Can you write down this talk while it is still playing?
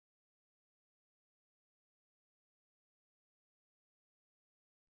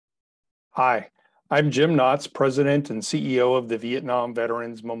Hi, I'm Jim Knotts, President and CEO of the Vietnam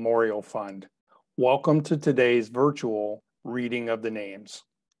Veterans Memorial Fund. Welcome to today's virtual reading of the names.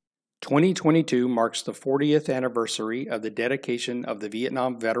 2022 marks the 40th anniversary of the dedication of the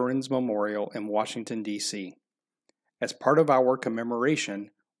Vietnam Veterans Memorial in Washington, D.C. As part of our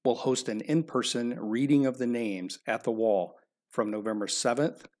commemoration, we'll host an in-person reading of the names at the wall from November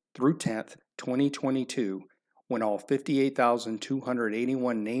 7th through 10th, 2022, when all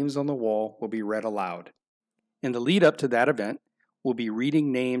 58,281 names on the wall will be read aloud. In the lead up to that event, we'll be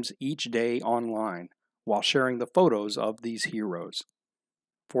reading names each day online while sharing the photos of these heroes.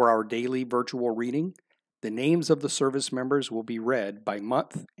 For our daily virtual reading, the names of the service members will be read by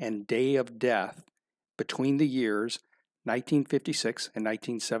month and day of death between the years 1956 and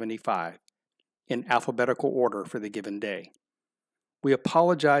 1975 in alphabetical order for the given day. We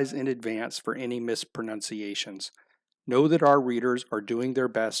apologize in advance for any mispronunciations. Know that our readers are doing their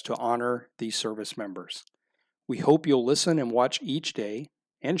best to honor these service members. We hope you'll listen and watch each day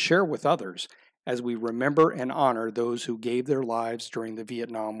and share with others as we remember and honor those who gave their lives during the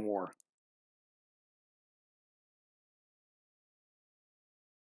Vietnam War.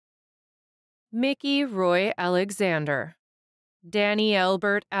 Mickey Roy Alexander, Danny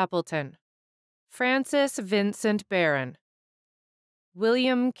Albert Appleton, Francis Vincent Barron,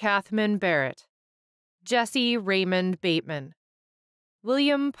 William Cathman Barrett, Jesse Raymond Bateman,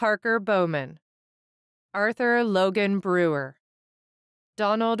 William Parker Bowman, Arthur Logan Brewer,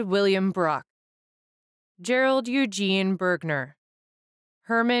 Donald William Brock, Gerald Eugene Bergner,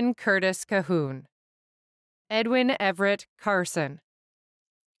 Herman Curtis Cahoon, Edwin Everett Carson,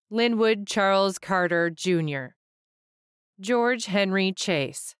 Linwood Charles Carter, Jr., George Henry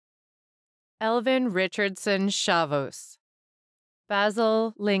Chase, Elvin Richardson Chavos,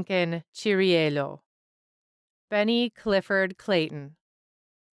 Basil Lincoln Chiriello, Benny Clifford Clayton,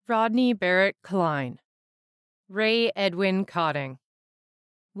 Rodney Barrett Klein, Ray Edwin Cotting,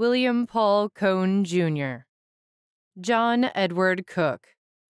 William Paul Cone, Jr., John Edward Cook,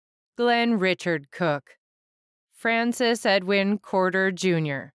 Glenn Richard Cook, Francis Edwin Corder,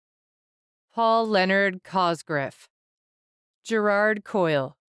 Jr., Paul Leonard Cosgriff, Gerard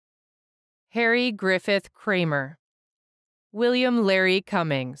Coyle, Harry Griffith Kramer, William Larry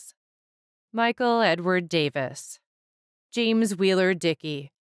Cummings, Michael Edward Davis, James Wheeler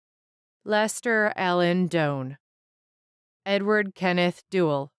Dickey, Lester Allen Doan, Edward Kenneth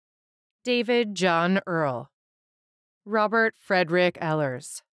Dewell, David John Earl, Robert Frederick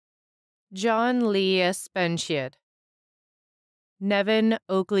Ellers, John Lee Espenshid, Nevin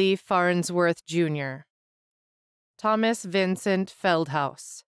Oakley Farnsworth, Jr., Thomas Vincent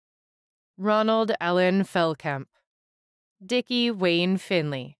Feldhaus, Ronald Allen Felkemp, Dickie Wayne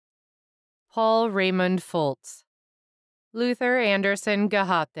Finley, Paul Raymond Foltz, Luther Anderson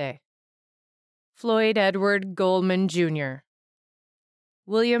Gahate, Floyd Edward Goldman, Jr.,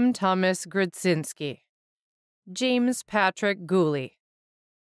 William Thomas Grudzinski, James Patrick Gooley,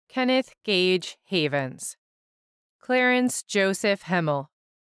 Kenneth Gage Havens, Clarence Joseph Hemmel,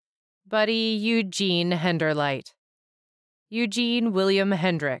 Buddy Eugene Henderlight, Eugene William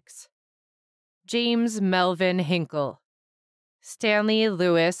Hendricks, James Melvin Hinkle, Stanley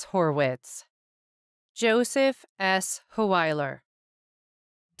Lewis Horwitz, Joseph S. Howeiler,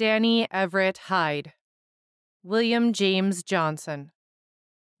 Danny Everett Hyde, William James Johnson,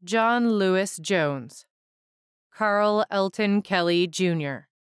 John Lewis Jones, Carl Elton Kelly, Jr.,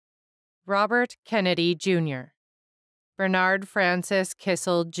 Robert Kennedy, Jr., Bernard Francis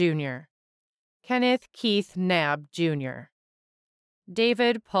Kissel, Jr., Kenneth Keith Knabb, Jr.,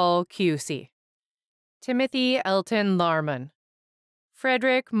 David Paul Cusey, Timothy Elton Larman,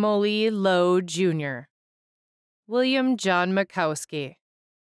 Frederick Moley Lowe, Jr., William John Makowski,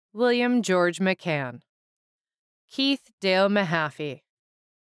 William George McCann, Keith Dale Mahaffey,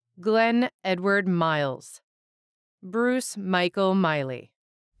 Glenn Edward Miles, Bruce Michael Miley,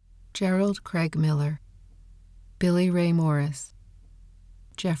 Gerald Craig Miller, Billy Ray Morris,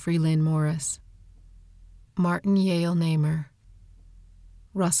 Jeffrey Lynn Morris, Martin Yale Namer,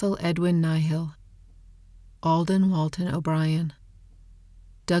 Russell Edwin Nihill, Alden Walton O'Brien,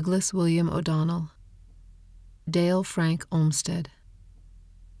 Douglas William O'Donnell, Dale Frank Olmsted,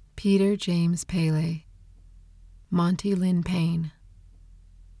 Peter James Pele, Monty Lynn Payne,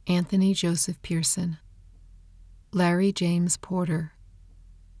 Anthony Joseph Pearson, Larry James Porter,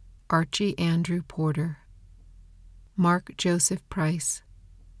 Archie Andrew Porter, Mark Joseph Price,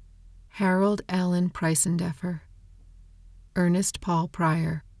 Harold Allen Preisendeffer, Ernest Paul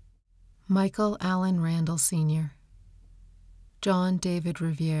Pryor, Michael Allen Randall Sr., John David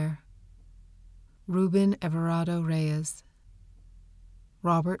Riviere, Ruben Everardo Reyes,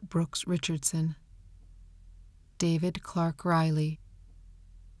 Robert Brooks Richardson, David Clark Riley,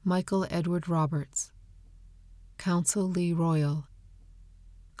 Michael Edward Roberts, Council Lee Royal,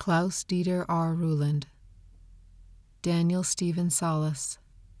 Klaus Dieter R. Ruland, Daniel Stephen Salas,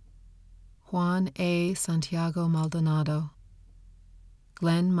 Juan A. Santiago Maldonado,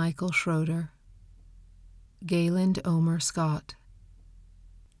 Glenn Michael Schroeder, Gayland Omer Scott,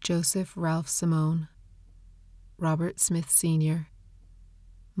 Joseph Ralph Simone, Robert Smith Sr.,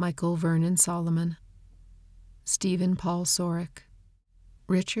 Michael Vernon Solomon, Stephen Paul Sorick,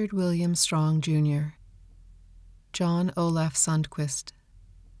 Richard William Strong Jr., John Olaf Sundquist,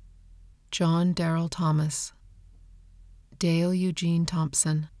 John Darrell Thomas, Dale Eugene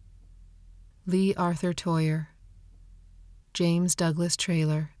Thompson, Lee Arthur Toyer, James Douglas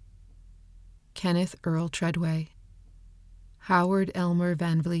Traylor, Kenneth Earl Treadway, Howard Elmer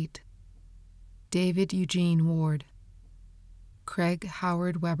Van Vliet, David Eugene Ward, Craig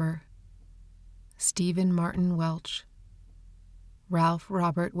Howard Weber, Stephen Martin Welch, Ralph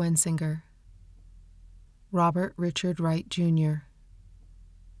Robert Wensinger, Robert Richard Wright Jr.,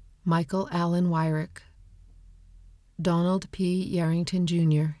 Michael Allen Wyrick, Donald P. Yarrington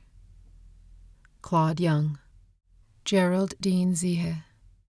Jr., Claude Young, Gerald Dean Zehe,